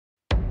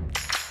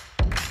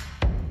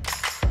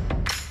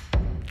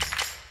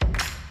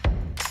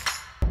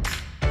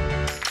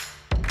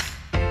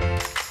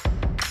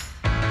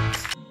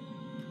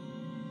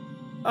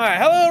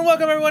Alright, hello and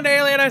welcome everyone to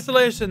Alien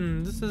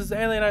Isolation. This is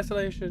Alien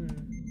Isolation.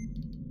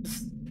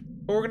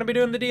 We're gonna be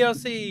doing the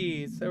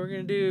DLC. So we're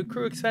gonna do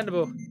Crew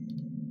Expendable.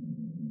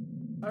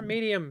 Or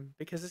medium,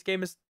 because this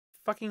game is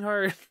fucking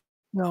hard.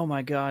 Oh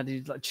my god,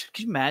 dude. Like,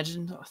 can you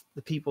imagine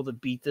the people that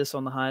beat this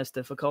on the highest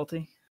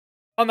difficulty?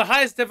 On the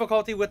highest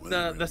difficulty with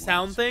the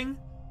sound thing?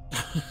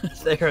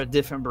 They're a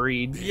different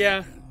breed.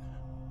 Yeah.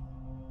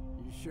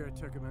 You sure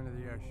took him into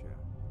the air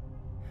shaft?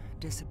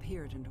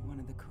 Disappeared into one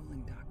of the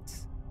cooling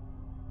ducts.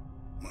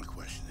 My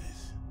question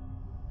is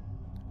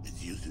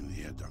using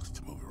the air ducts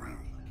to move around?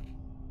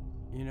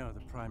 You know, the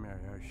primary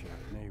air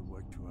shaft may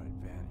work to our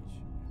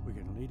advantage. We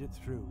can lead it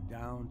through,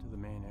 down to the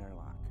main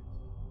airlock.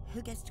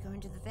 Who gets to go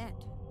into the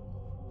vent?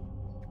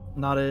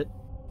 Not it.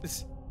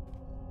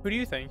 Who do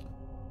you think?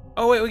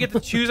 Oh wait, we get to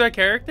choose our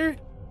character?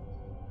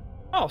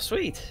 Oh,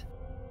 sweet.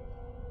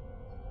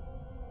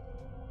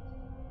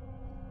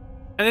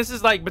 And this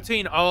is like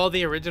between all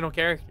the original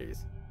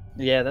characters.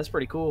 Yeah, that's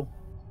pretty cool.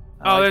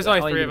 Oh, there's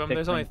only three of them.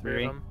 There's only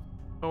three of them.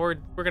 But we're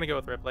gonna go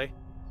with Ripley.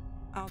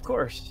 Of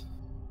course.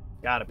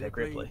 Gotta pick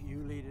Ripley.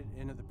 You lead it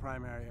into the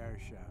primary air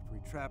shaft. We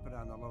trap it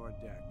on the lower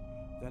deck.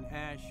 Then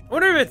Ash... I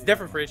wonder if it's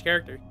different for each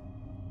character.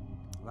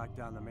 Lock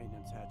down the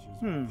maintenance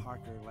hatches.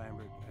 Parker,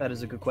 Lambert... That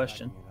is a good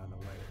question. On the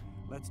way.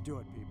 Let's do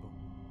it, people.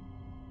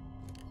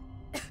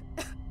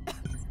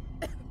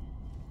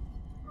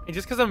 And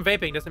just because I'm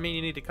vaping doesn't mean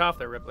you need to cough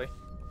there, Ripley.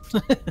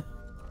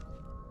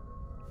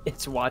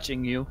 It's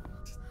watching you.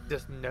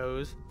 Just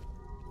knows.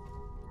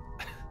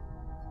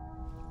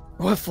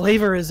 What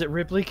flavor is it,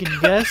 Ripley? Can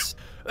you guess?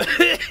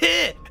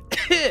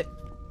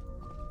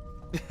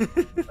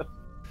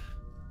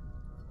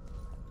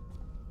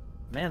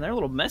 Man, they're a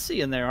little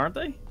messy in there, aren't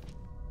they?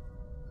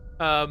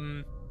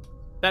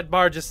 That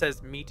bar just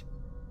says meat.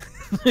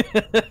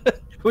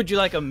 Would you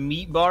like a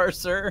meat bar,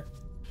 sir?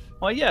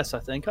 Why, yes, I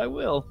think I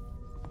will.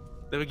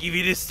 They will give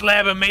you this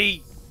slab of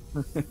meat.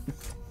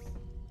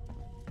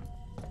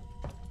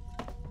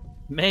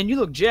 Man, you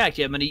look jacked.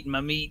 You haven't been eating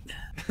my meat.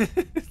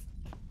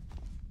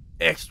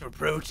 Extra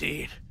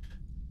protein.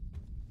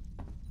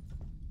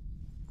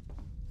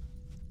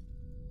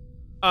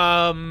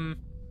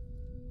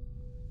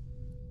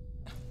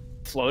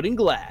 Floating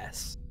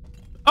glass.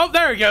 Oh,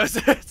 there it goes.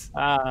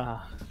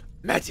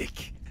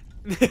 Magic.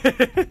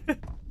 The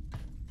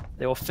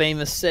old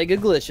famous Sega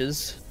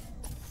glitches.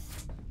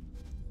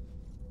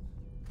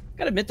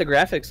 Gotta admit, the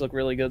graphics look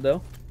really good,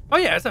 though. Oh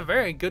yeah, it's a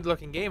very good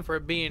looking game for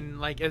it being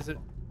like, is it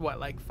what,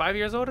 like 5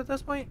 years old at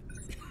this point?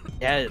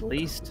 Yeah, at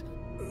least.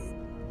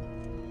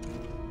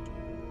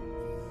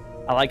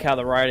 I like how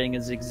the writing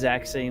is the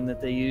exact same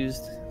that they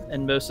used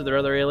in most of their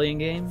other Alien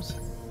games.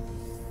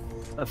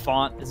 The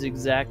font is the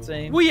exact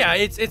same. Well, yeah,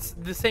 it's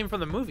the same from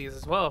the movies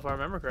as well, if I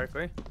remember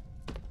correctly.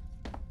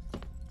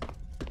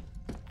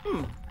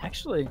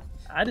 Actually,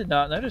 I did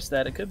not notice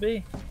that. It could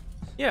be.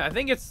 Yeah, I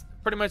think it's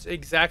pretty much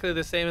exactly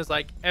the same as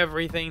like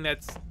everything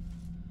that's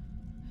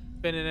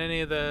been in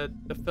any of the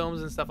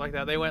films and stuff like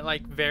that. They went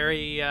like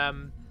very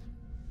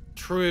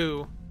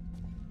true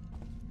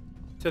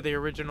to the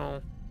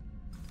original.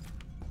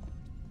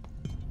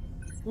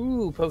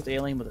 Ooh, poke the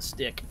alien with a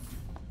stick.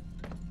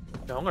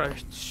 No, I'm gonna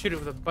shoot it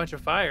with a bunch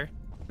of fire.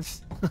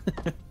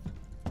 The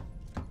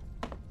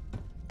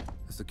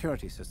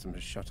security system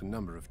has shut a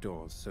number of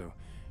doors, so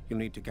you'll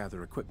need to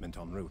gather equipment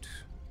en route.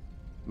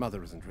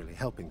 Mother isn't really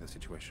helping the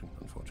situation,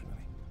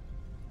 unfortunately.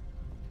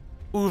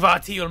 Uva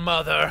to your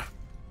mother.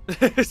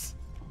 I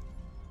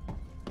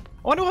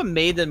wonder what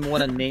made them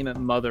want to name it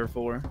Mother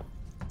for.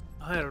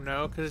 I don't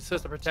know, because it's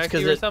supposed to protect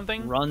Because you or it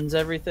something? runs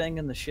everything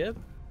in the ship,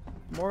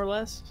 more or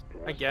less.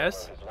 I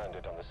guess. Has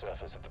landed on the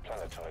surface of the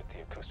planetoid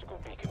the acoustical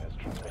beacon is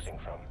transmitting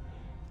from.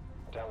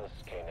 Dallas,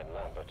 Kane, and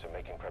Lambert are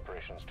making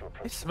preparations to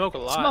approach. They smoke a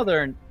lot.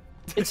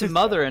 It's a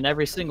mother in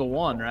every single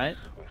one, right?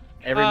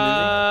 Every movie.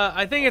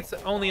 I think it's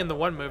only in the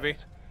one movie.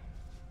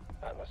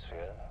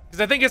 Atmosphere.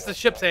 Because I think it's the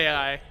ship's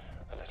AI. A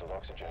little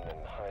oxygen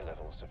and high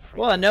levels of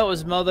free. Well, I know it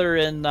was mother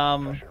in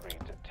Pressure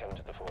reads at 10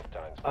 to the 4th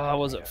times per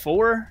was it centimeter.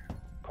 4?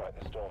 Quite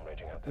the storm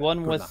raging out there.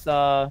 One with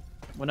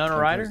Winona I'm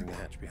Ryder. closing the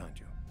hatch behind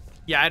you.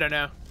 Yeah, I don't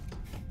know.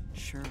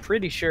 Sure.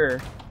 Pretty sure.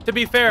 To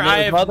be fair, And it was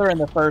I have mother in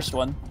the first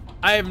one.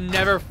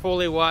 never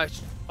fully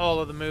watched all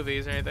of the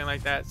movies or anything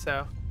like that,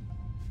 so.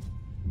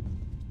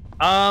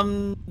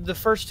 The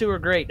first two are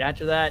great.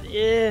 After that,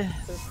 they're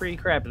pretty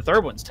crap. The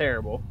third one's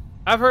terrible.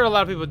 I've heard a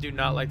lot of people do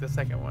not like the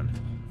second one.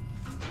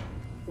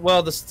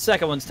 Well, the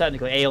second one's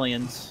technically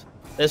Aliens.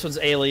 This one's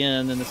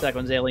Alien, and the second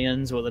one's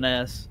Aliens with an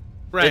S.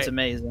 Right. It's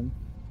amazing.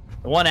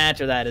 The one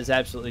after that is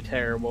absolutely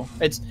terrible.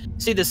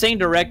 See, the same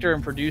director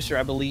and producer,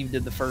 I believe,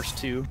 did the first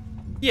two.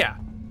 Yeah.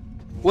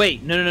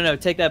 Wait, no.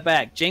 Take that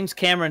back. James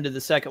Cameron did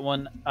the second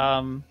one,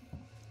 and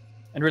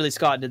Ridley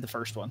Scott did the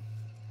first one.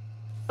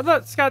 I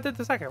thought Scott did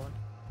the second one.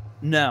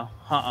 No,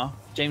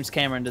 James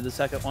Cameron did the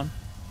second one.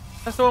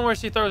 That's the one where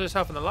she throws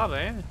herself in the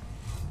lava,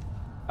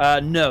 eh?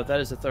 No, that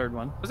is the third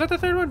one. Was that the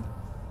third one?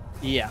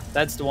 Yeah,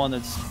 that's the one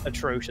that's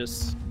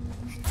atrocious.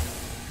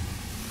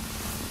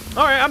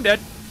 Alright, I'm dead.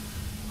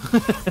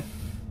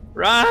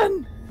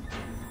 Run!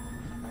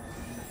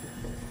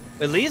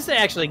 At least they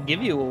actually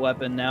give you a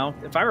weapon now.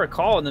 If I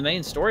recall, in the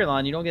main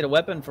storyline, you don't get a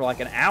weapon for like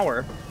an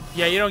hour.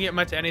 Yeah, you don't get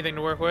much anything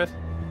to work with.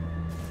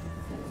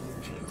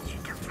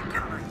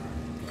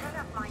 Set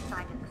up my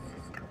side of the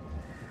system.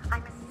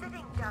 I'm a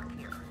sitting duck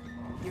here.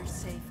 You're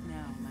safe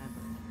now,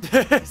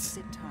 Lambert.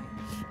 Sit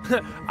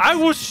tight. I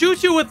will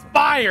shoot you with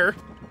fire.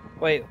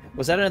 Wait,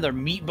 was that another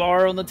meat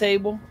bar on the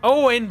table?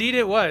 Oh, indeed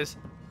it was.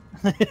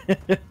 This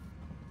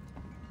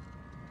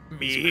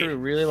Meat. crew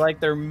really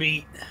like their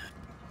meat.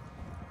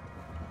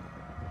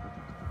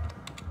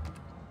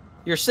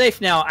 You're safe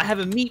now. I have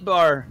a meat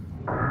bar.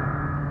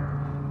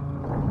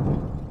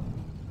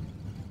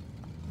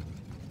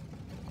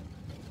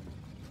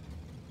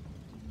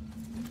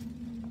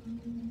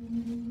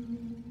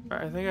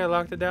 Alright, I think I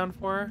locked it down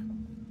for her.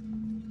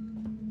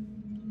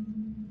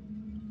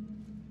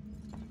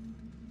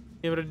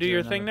 You able to do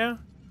your thing now?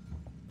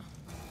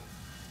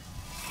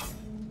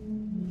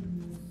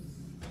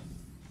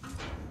 I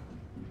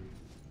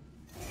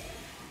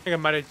think I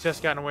might have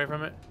just gotten away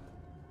from it.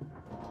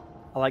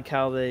 I like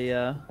how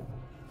they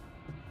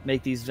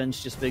make these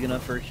vents just big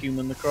enough for a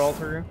human to crawl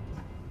through.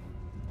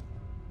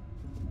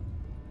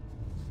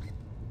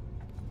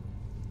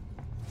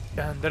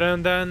 Dun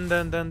dun dun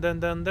dun dun dun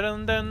dun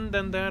dun dun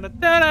dun dun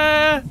dun.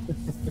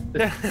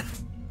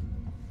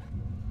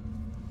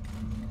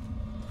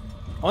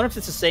 I wonder if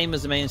it's the same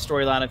as the main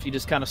storyline, if you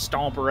just kind of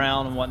stomp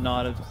around and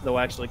whatnot, if they'll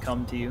actually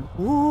come to you.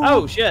 Ooh.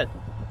 Oh, shit!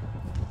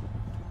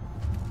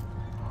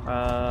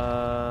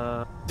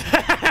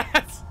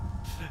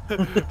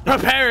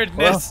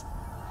 Preparedness.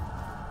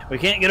 Well, we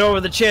can't get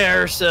over the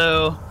chair,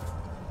 so...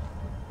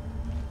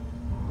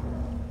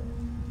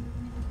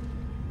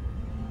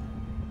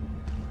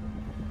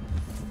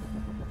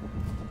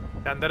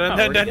 Dun dun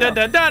dun dun dun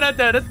dun dun dun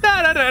dun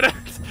dun dun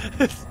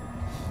dun.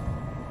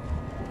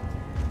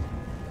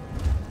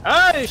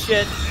 Oh,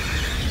 shit!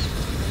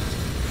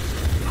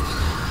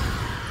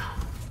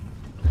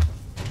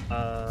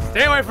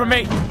 Stay away from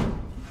me!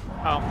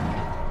 Oh.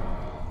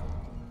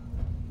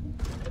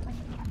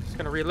 Just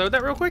gonna reload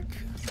that real quick.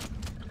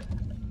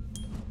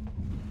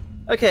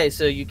 Okay,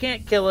 so you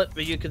can't kill it,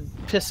 but you can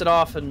piss it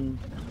off and...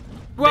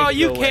 Well, make it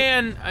you go away.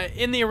 can,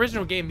 in the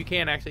original game, you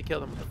can actually kill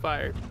them with the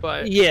fire,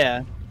 but...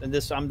 Yeah, and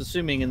this, I'm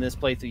assuming in this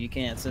playthrough you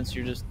can't, since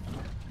you're just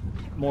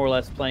more or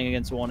less playing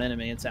against one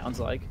enemy, it sounds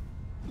like.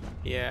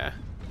 Yeah.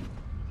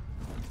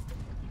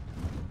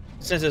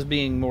 Since it's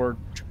being more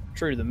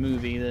true to the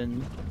movie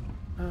than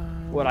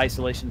what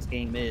Isolation's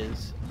game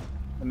is,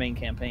 the main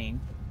campaign.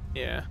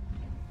 Yeah.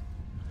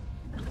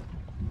 I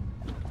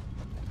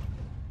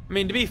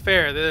mean, to be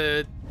fair,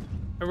 the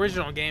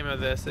original game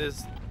of this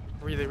is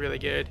really, really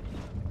good.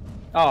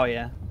 Oh,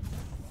 yeah.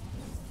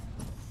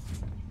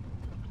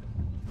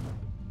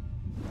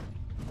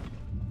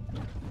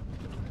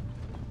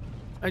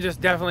 I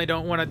just definitely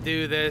don't want to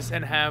do this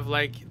and have,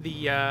 like,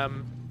 the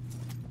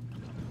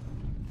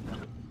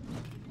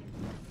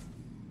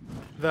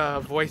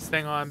voice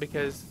thing on,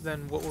 because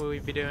then what will we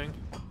be doing?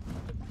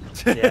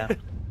 Yeah.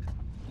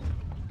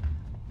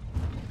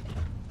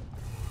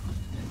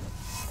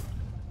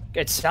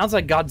 It sounds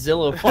like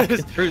Godzilla walking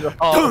through the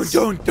halls.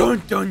 Dun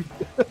dun dun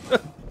dun.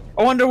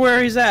 I wonder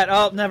where he's at.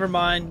 Oh, never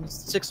mind.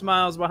 6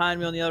 miles behind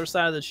me on the other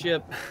side of the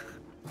ship.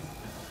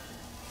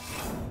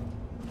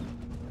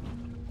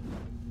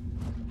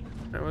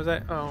 Where was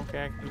I? Oh,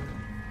 okay. I can...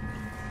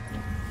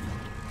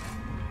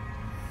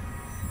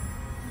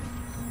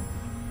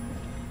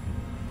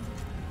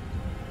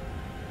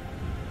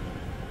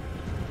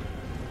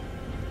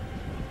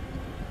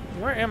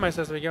 Where am I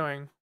supposed to be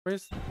going?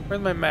 Where's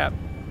my map?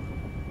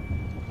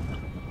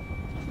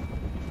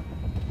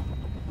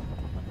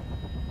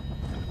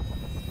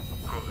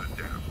 Close it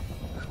down.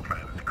 This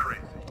plan is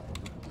crazy.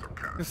 Some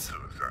kind of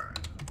suicide.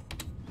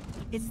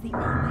 It's the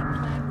only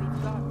plan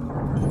we've got,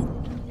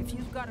 Parker. If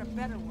you've got a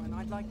better one,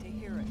 I'd like to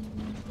hear it.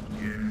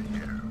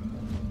 Yeah.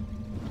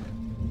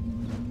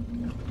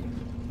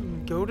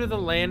 Go to the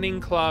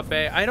landing claw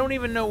bay. I don't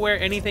even know where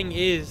anything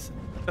is.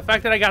 The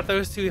fact that I got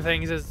those two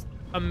things is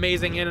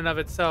amazing in and of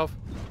itself.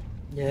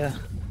 Yeah.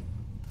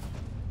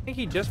 I think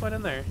he just went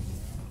in there.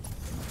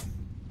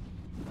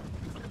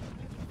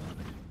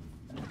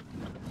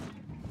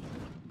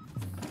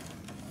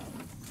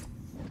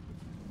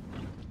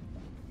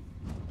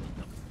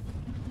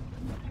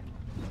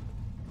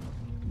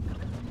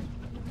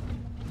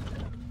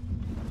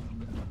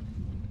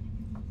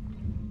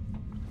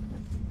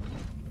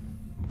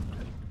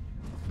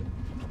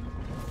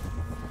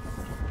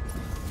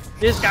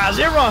 This guy's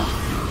zero.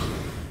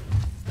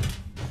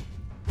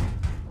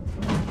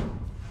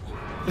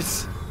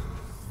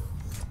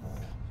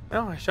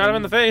 Oh, I shot him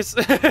in the face.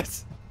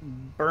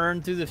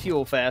 Burn through the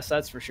fuel fast,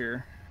 that's for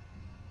sure.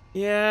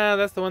 Yeah,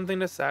 that's the one thing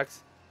that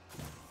sucks.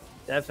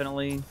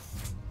 Definitely.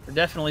 We're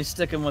definitely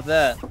sticking with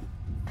that.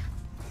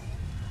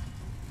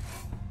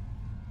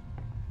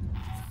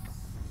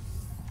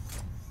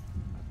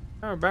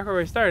 Oh, we're back where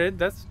we started.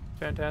 That's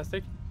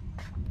fantastic.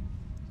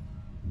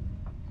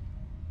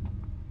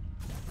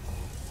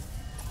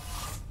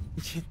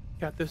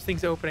 Got those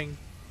things opening.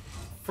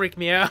 Freak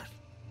me out.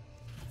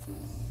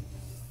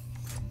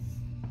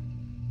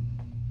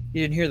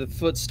 You didn't hear the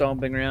foot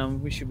stomping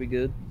around. We should be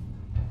good.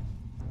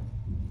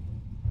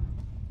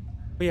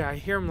 But yeah, I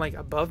hear him like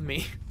above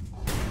me.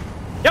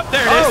 Yep,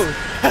 there it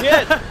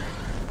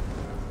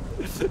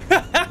is. Shit!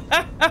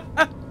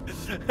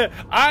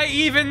 I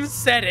even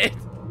said it.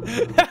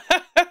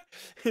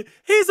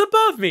 He's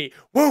above me.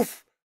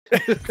 Woof.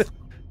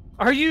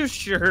 Are you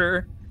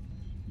sure?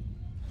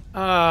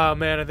 Oh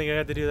man, I think I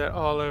had to do that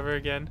all over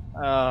again.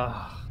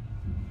 Oh,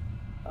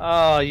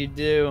 you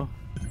do.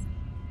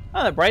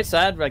 On the bright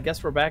side, I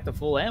guess we're back to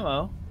full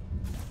ammo.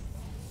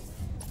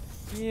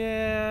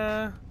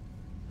 Yeah.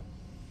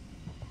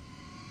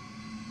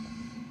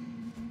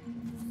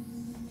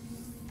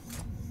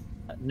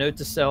 Note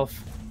to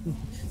self: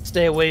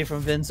 stay away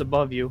from vents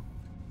above you.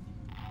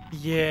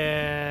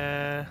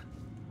 Yeah.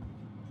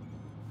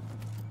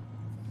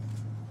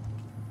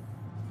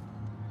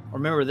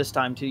 Remember this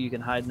time too, you can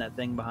hide in that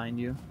thing behind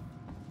you.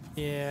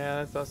 Yeah,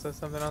 that's also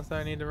something else that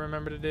I need to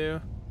remember to do.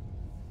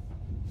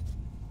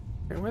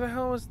 Wait, where the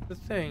hell was the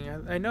thing?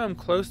 I know I'm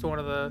close to one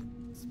of the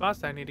spots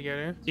that I need to go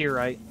to. To your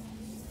right.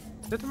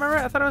 Is it to my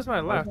right? I thought it was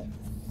my left.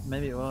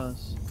 Maybe it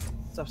was.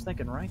 So I was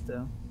thinking right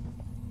though.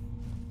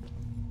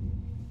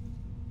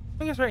 I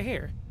think it's right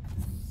here.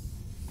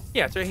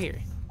 Yeah, it's right here.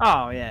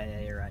 Oh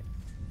yeah, you're right.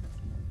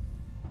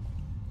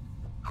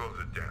 Close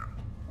it down.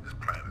 This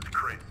plan is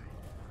crazy.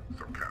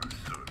 Some kind of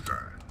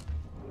suicide.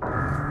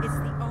 It's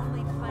the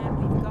only plan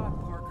we've got,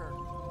 Parker.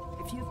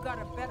 If you've got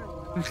a better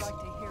one, I'd like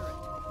to hear it.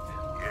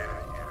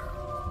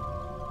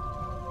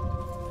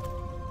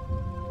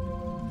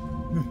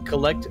 Yeah.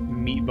 Collect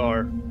meat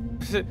bar.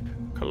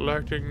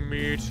 Collecting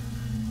meat.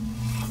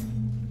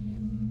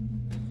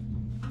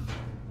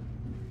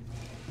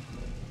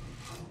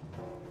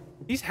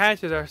 These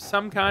hatches are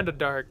some kind of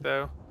dark,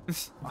 though.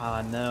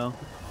 Ah, no.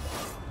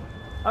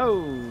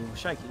 Oh,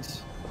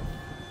 shikeys.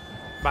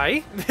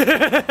 Bye.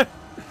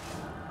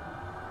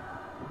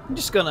 I'm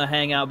just gonna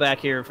hang out back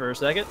here for a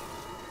second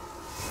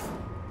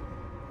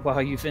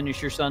while you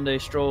finish your Sunday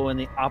stroll in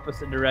the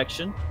opposite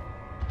direction.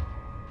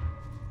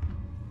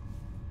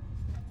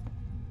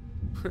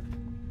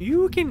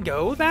 You can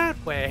go that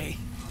way.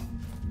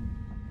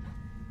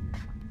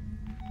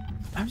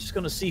 I'm just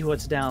gonna see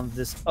what's down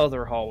this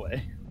other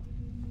hallway.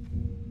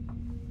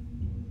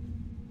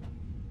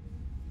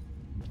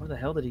 Where the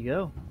hell did he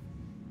go?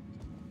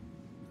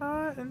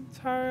 Not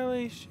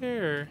entirely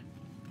sure.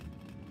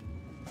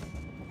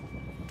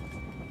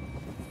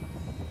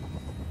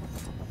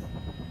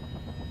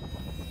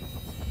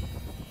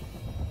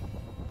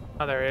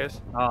 Oh, there he is.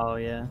 Oh,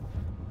 yeah.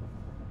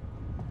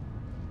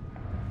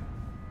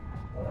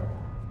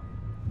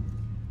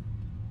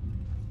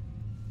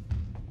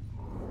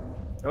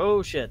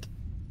 Oh, shit.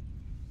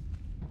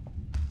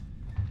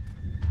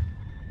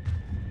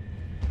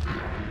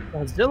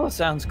 Godzilla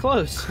sounds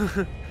close.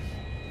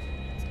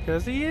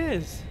 Because he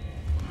is.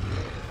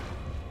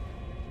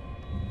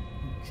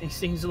 He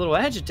seems a little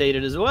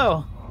agitated as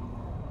well.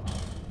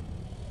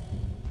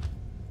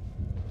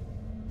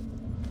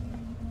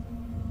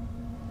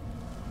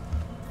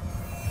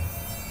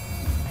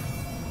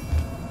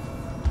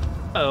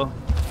 Oh.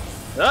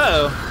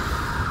 Uh-oh.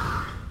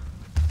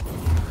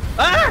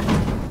 Ah!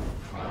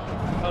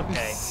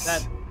 Okay,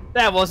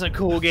 that wasn't a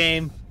cool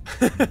game.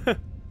 I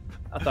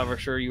thought for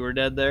sure you were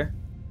dead there.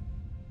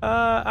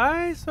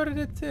 I sort of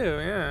did too,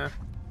 yeah.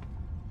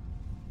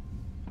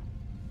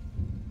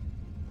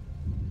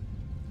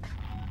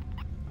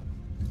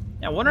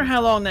 I wonder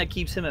how long that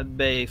keeps him at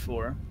bay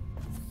for.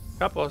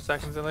 Couple of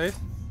seconds at least.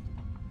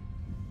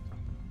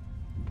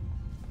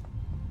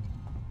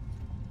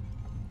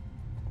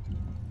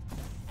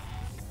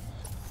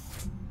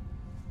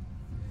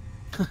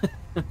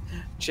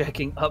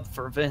 Checking up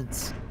for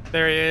vents.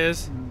 There he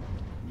is.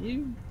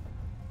 You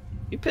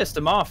pissed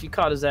him off. You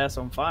caught his ass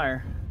on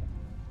fire.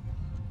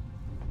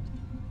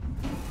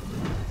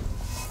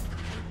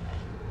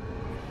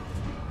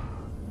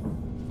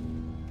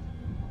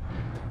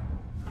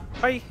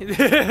 Bye.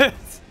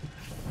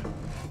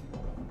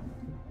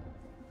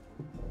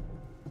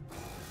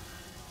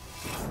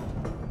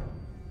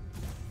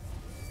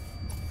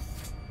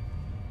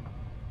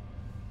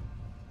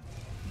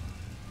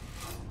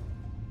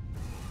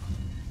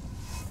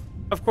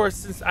 Of course,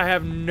 since I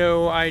have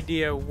no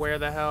idea where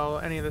the hell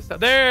any of this stuff.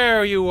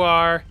 There you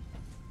are.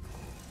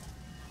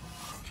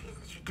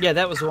 Yeah,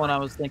 that was the one I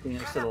was thinking.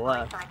 It was to the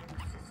left. I'm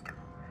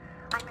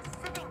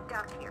a sitting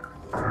duck here.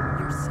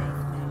 You're safe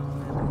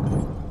now,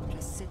 Lemon.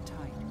 Just sit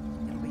tight.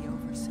 It'll be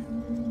over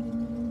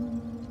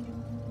soon.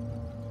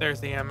 There's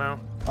the ammo.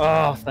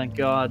 Oh, thank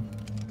God.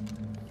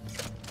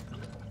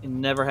 You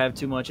never have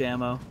too much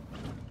ammo.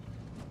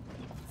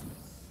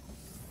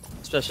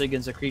 Especially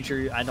against a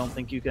creature I don't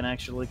think you can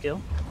actually kill.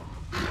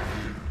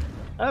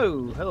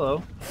 Oh,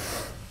 hello.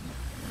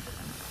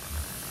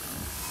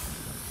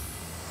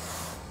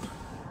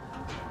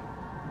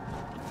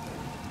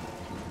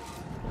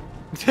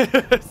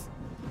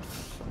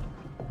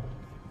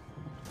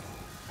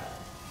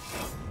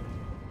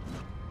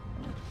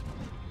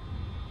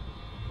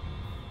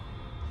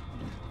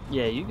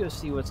 Yeah, you go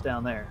see what's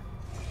down there.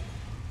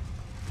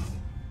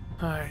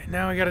 Alright,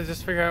 now we gotta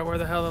just figure out where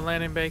the hell the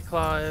landing bay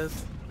claw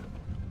is.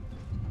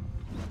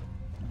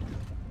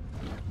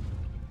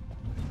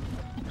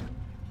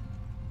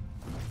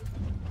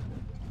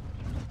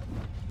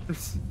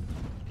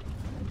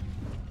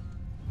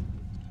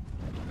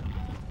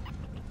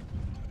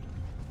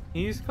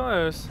 He's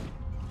close.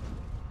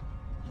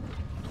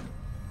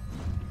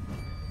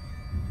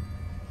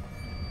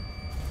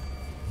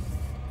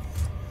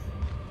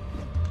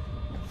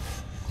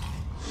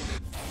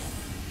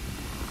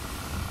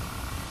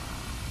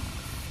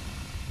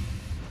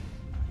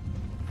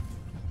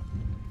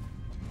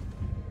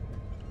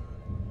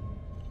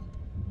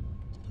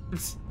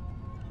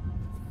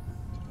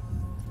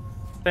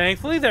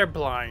 Thankfully, they're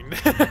blind.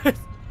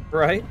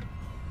 Right?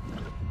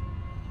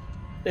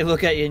 They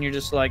look at you and you're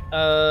just like,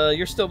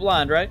 you're still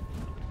blind, right?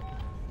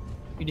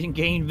 You didn't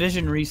gain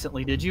vision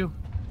recently, did you?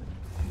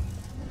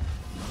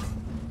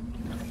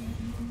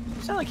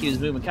 You sound like he was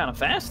moving kind of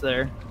fast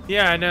there.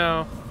 Yeah, I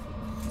know.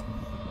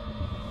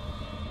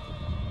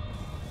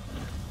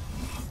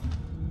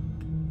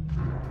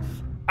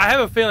 I have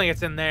a feeling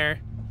it's in there.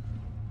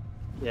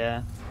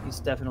 Yeah, he's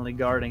definitely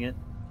guarding it.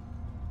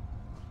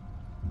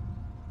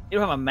 You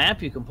don't have a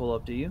map you can pull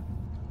up, do you?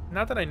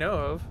 Not that I know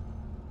of.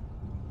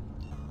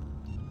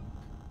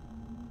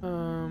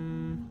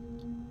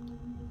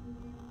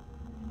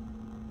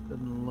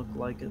 Doesn't look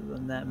like it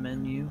in that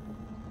menu.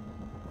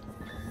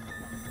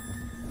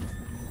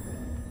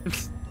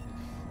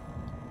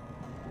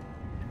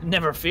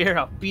 Never fear,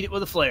 I'll beat it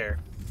with a flare.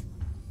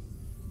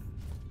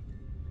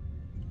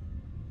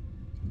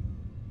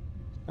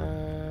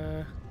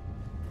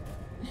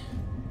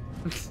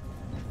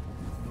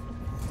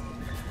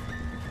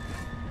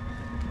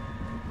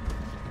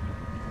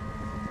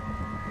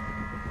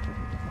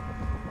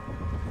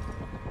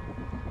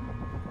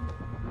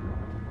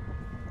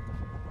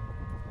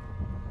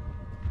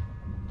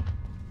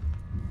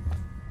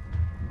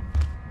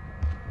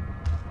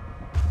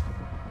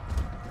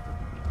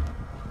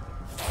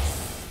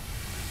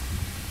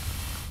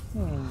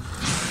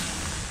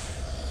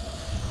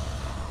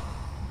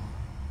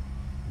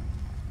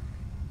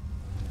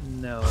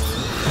 No.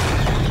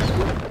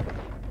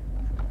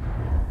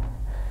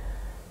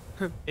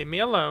 Leave me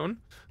alone.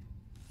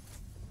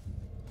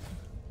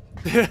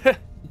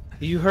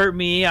 You hurt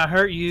me, I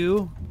hurt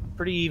you.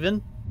 Pretty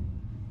even.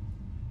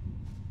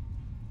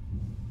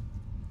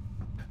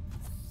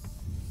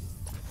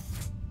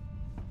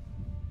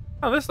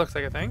 Oh, this looks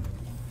like a thing.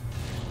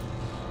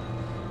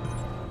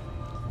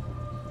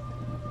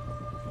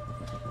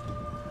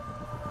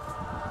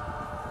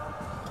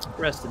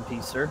 Rest in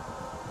peace, sir.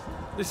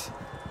 This.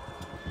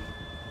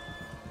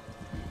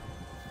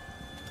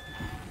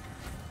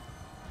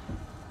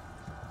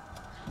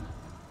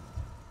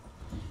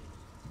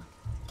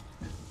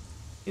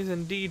 Is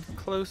indeed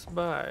close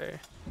by.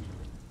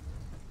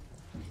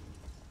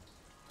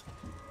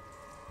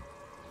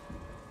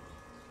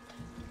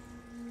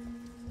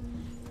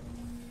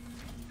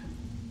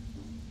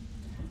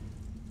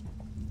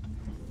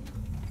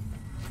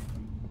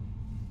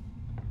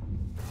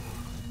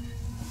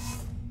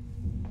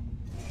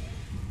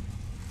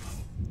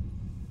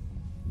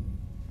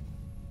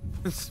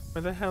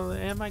 Where the hell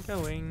am I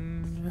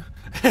going?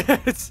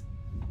 It's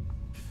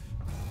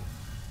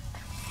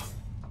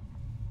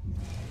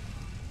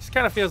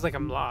kind of feels like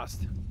I'm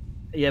lost.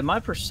 Yeah, my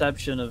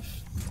perception of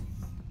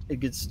it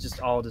gets just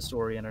all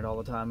disoriented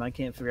all the time. I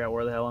can't figure out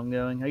where the hell I'm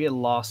going. I get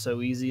lost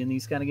so easy in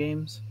these kind of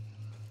games.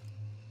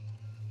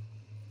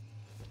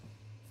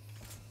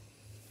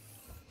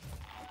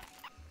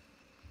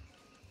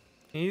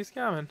 He's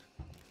coming.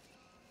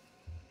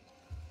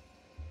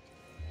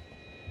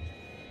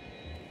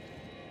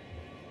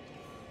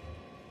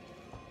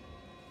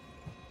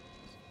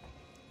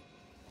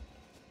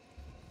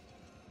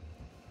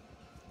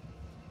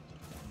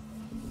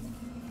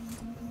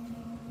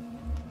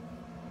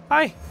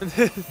 Hi.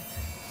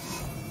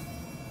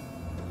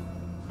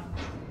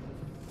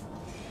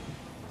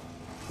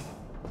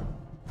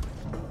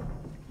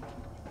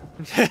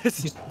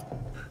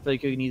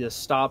 Like you need to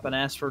stop and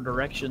ask for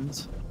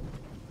directions.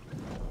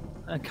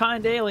 A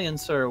kind alien,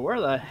 sir.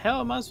 Where the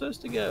hell am I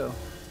supposed to go?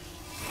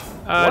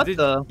 What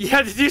the?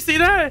 Yeah, did you see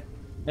that?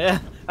 Yeah,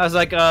 I was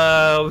like, we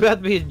have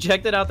to be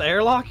ejected out the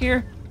airlock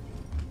here?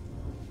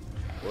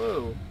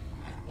 Whoa.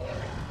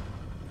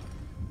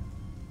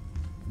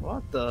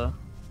 What the?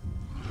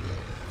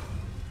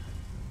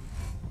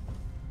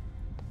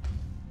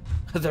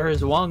 There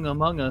is one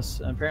among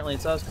us. Apparently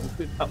it's us because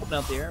we opened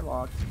out the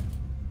airlock.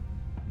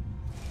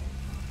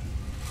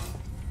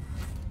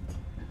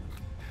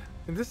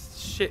 This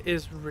shit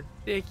is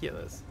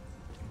ridiculous.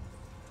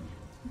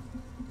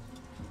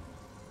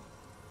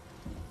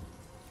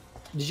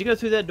 Did you go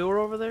through that door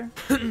over there?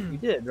 You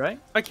did, right?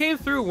 I came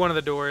through one of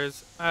the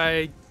doors.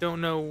 I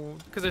don't know,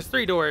 because there's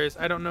 3 doors.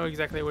 I don't know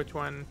exactly which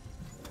one.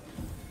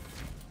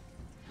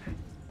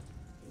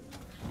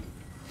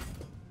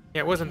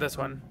 Yeah, it wasn't this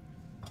one.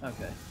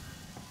 Okay.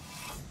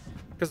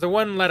 Because the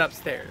one led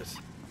upstairs.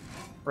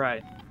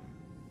 Right.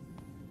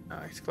 Oh,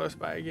 he's close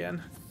by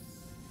again.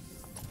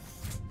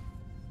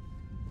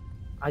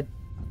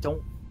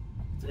 don't...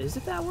 Is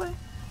it that way?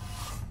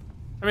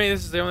 I mean,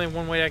 this is the only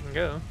one way I can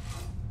go.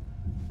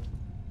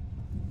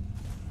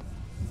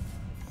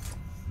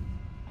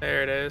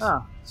 There it is.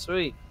 Ah,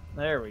 sweet.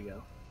 There we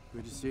go.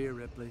 Good to see you,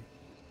 Ripley.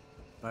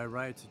 By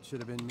rights, it should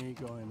have been me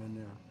going in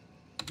there.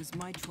 It was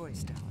my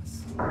choice,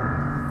 Dallas.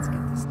 Let's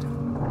get this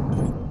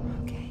done.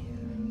 Okay,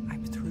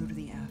 I'm through to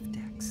the aft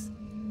decks.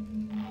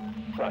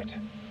 Right.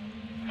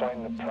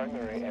 Find the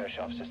primary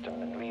airshaft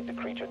system and lead the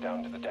creature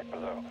down to the deck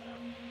below.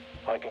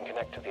 I can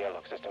connect to the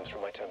airlock systems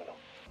from my terminal.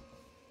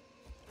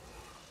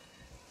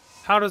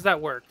 How does that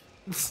work?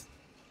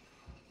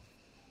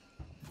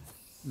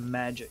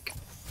 Magic.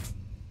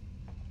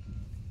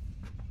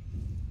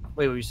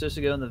 Wait, were you supposed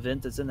to go in the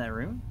vent that's in that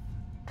room?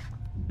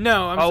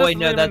 No, I'm oh supposed wait, to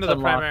no, lead him that's into the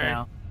unlocked primary.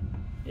 now.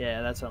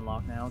 Yeah, that's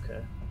unlocked now.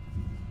 Okay.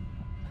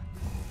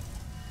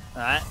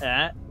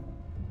 Alright.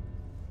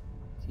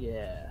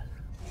 Yeah.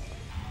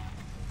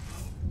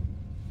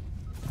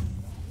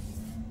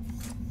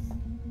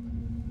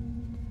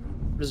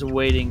 Just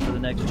waiting for the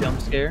next jump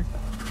scare.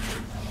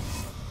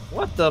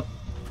 What the?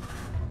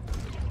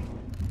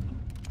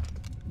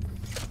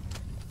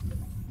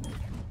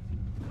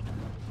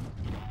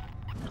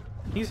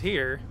 He's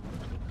here.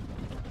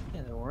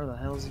 Yeah, where the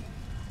hell is he?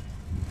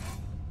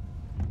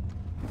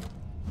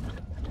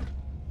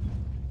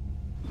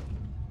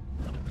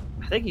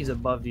 I think he's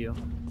above you.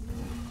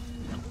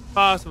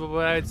 Possible,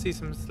 but I'd see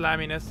some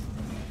sliminess.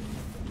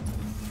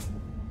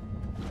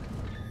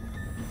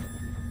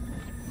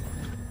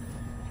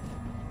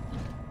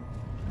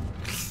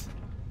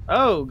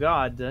 Oh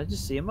god, did I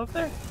just see him up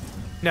there?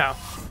 No.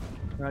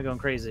 Am I going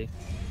crazy?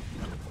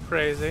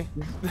 Crazy.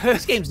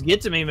 These games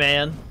get to me,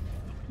 man.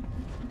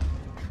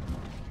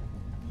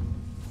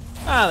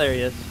 Ah, there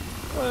he is.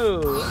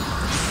 Whoa.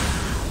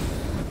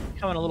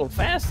 Coming a little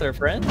fast there,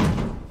 friend.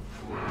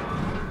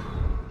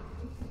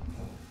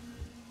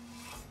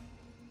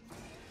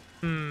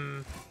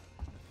 Hmm.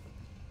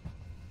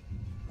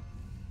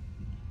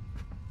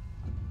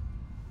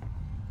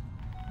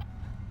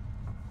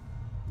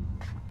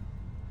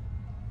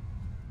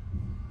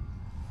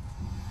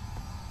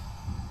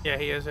 Yeah,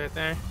 he is right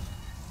there.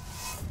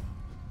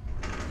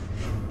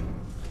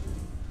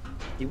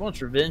 He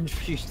wants revenge.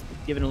 She's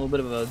giving a little bit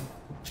of a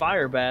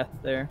fire bath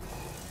there.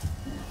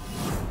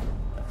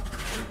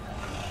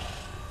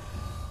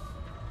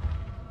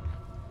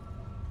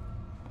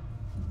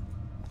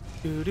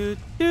 Do do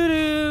do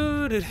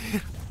do do.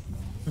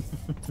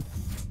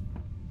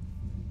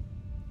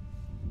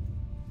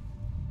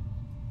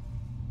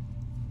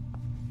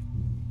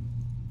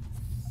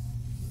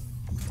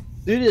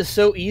 Dude, it is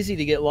so easy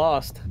to get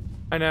lost.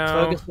 I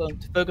know.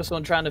 Focus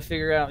on trying to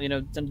figure out, you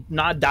know,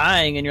 not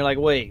dying, and you're like,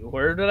 wait,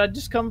 where did I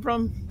just come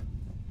from?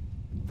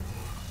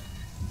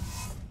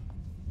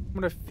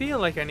 What I feel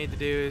like I need to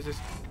do is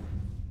just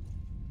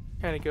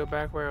kind of go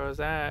back where I was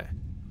at.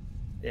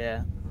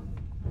 Yeah.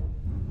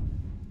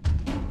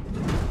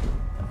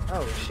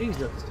 Oh,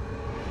 Jesus.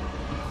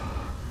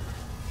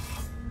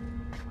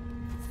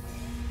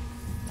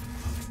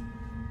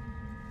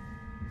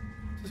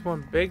 Just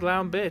one big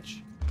loud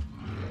bitch.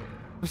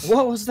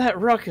 What was that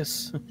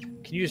ruckus?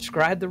 Can you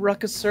describe the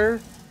ruckus, sir?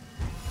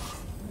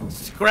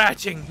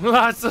 Scratching.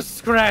 Lots of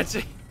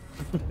scratching.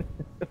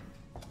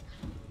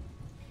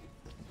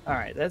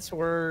 Alright, that's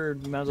where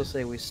you might as well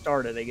say we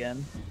started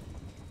again.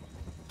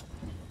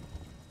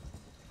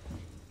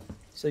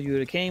 So you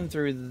would have came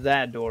through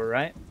that door,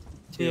 right?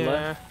 To your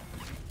left?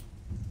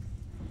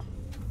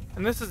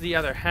 And this is the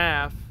other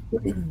half,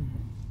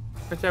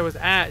 which I was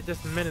at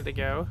just a minute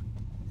ago.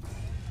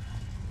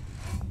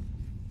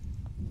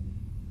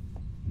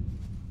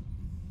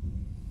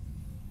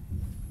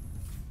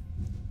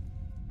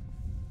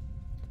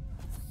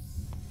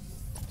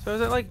 So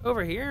is it like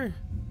over here?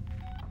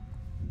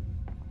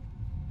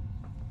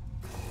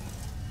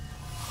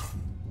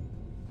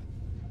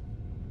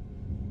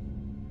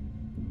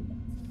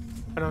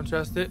 I don't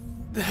trust it.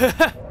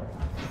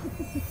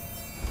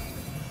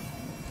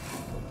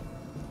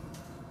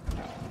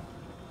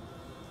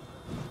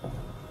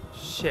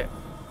 Shit.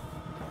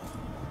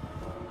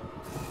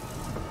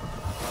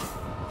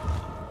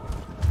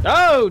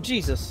 Oh,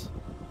 Jesus.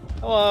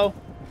 Hello.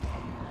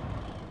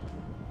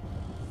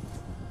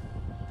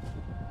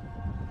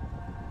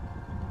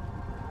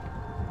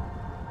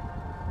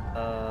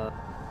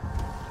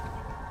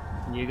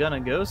 You gonna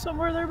go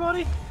somewhere there,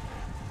 buddy?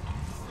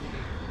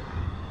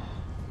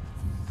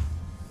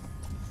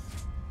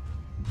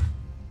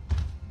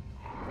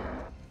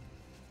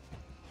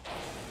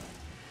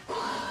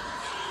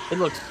 It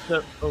looks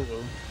so... Oh,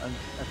 well, I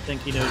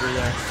think he knows we're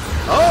there.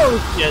 Oh,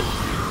 shit!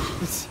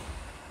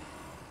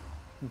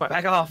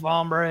 Back off,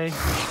 hombre.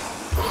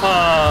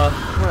 What?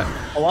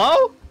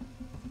 Hello?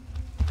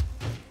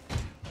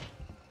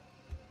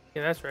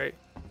 Yeah, that's right.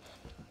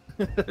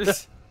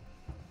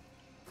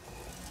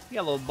 You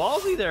got a little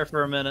ballsy there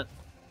for a minute.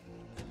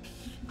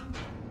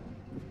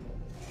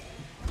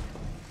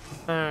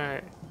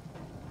 Alright.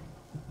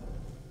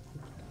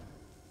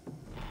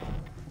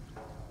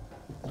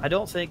 I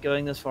don't think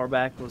going this far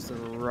back was the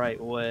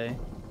right way.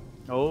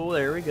 Oh,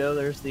 there we go.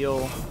 There's the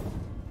old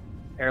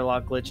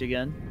Airlock glitch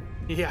again.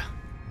 Yeah.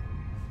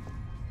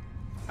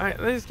 Alright,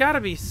 there's got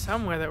to be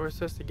somewhere that we're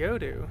supposed to go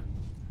to.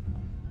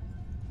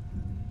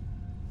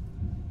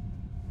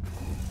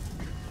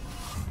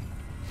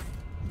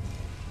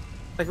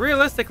 Like,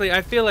 realistically,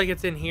 I feel like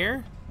it's in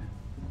here.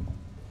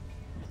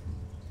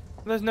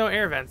 There's no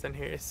air vents in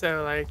here,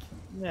 so, like...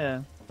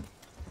 Yeah.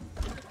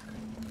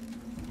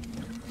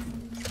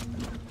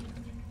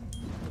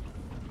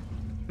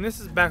 And this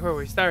is back where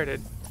we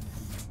started.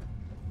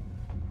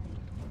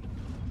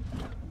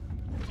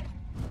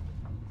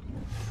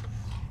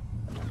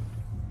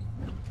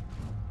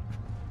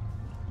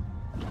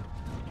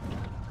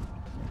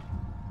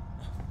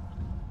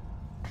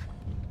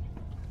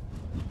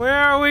 Where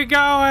are we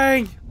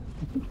going?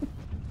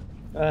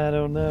 I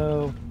don't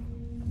know.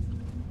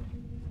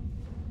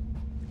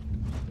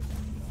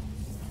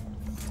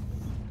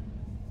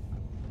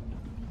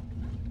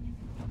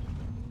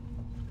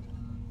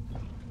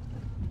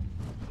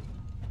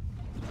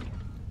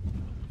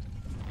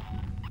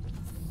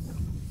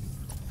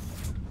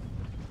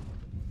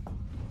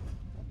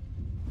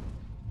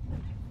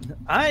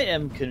 I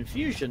am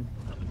confusion.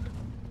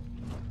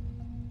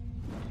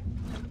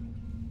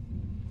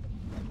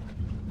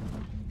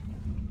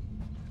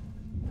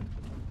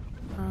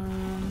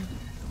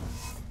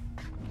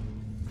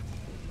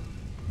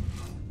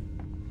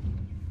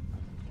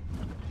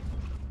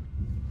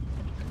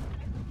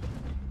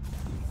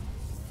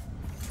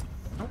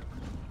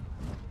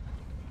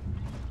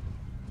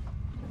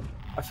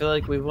 I feel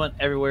like we went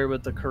everywhere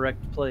with the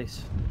correct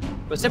place.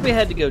 But said we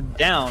had to go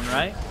down,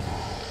 right?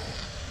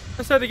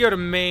 Let's have to go to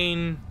the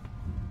main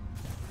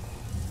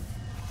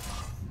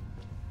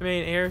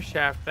air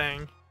shaft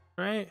thing,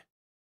 right?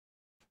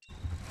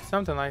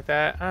 Something like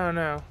that. I don't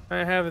know. I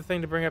don't have a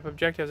thing to bring up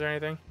objectives or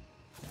anything.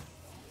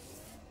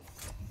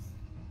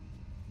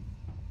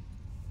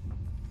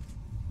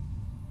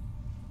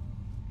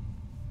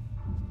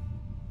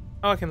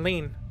 Oh, I can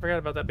lean. Forgot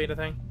about that beta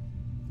thing.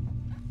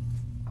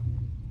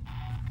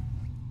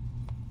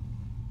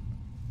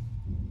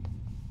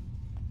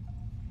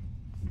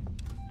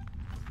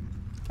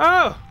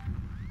 Oh!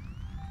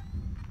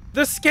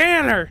 The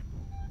scanner!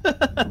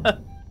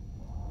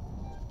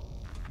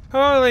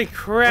 Holy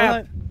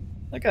crap. Well,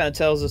 that kind of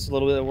tells us a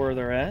little bit of where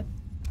they're at.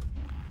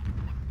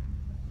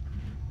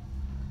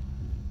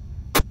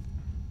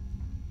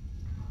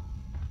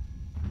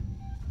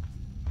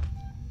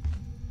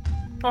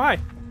 Oh, hi.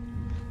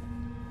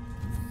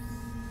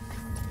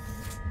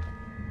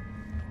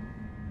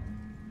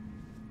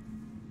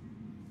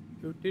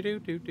 Do do do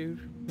do do.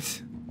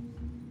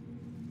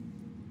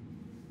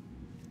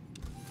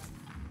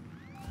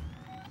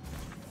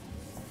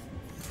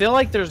 Feel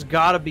like there's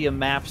got to be a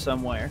map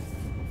somewhere.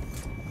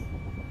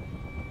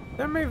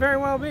 There may very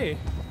well be.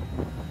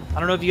 I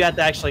don't know if you have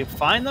to actually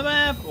find the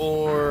map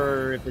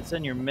or if it's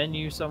in your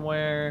menu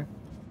somewhere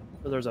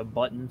or there's a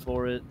button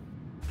for it.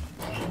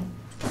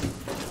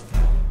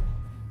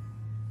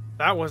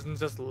 That wasn't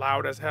just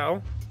loud as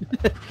hell.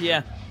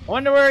 Yeah. I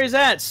wonder where he's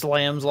at.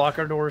 Slams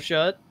locker door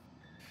shut.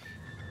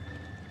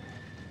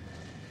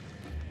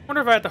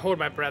 Wonder if I have to hold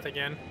my breath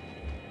again.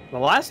 The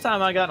last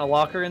time I got in a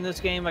locker in this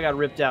game, I got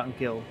ripped out and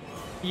killed.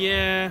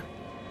 Yeah.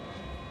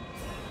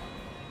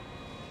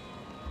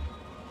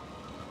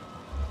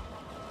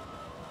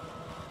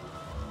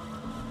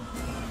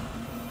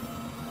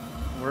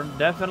 We're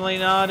definitely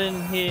not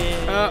in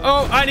here.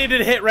 Oh, I needed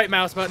to hit right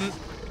mouse button.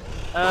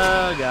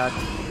 Oh, God.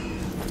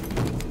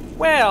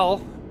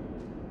 Well,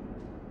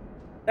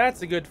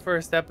 that's a good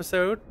first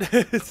episode.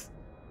 Let's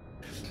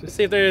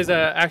see if there is an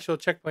actual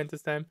checkpoint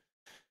this time.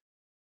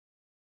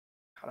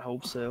 I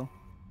hope so.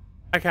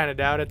 I kind of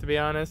doubt it, to be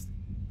honest.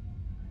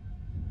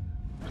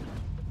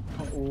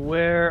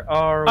 Where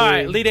are we?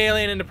 Alright, lead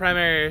alien into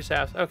primary air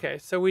shafts. Okay,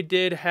 so we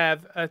did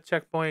have a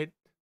checkpoint.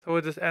 So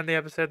we'll just end the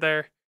episode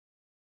there.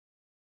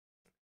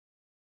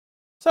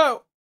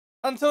 So,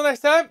 until next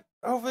time,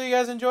 hopefully you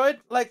guys enjoyed.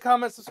 Like,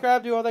 comment,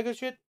 subscribe, do all that good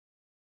shit.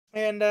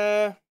 And,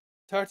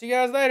 talk to you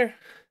guys later.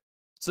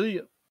 See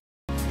ya.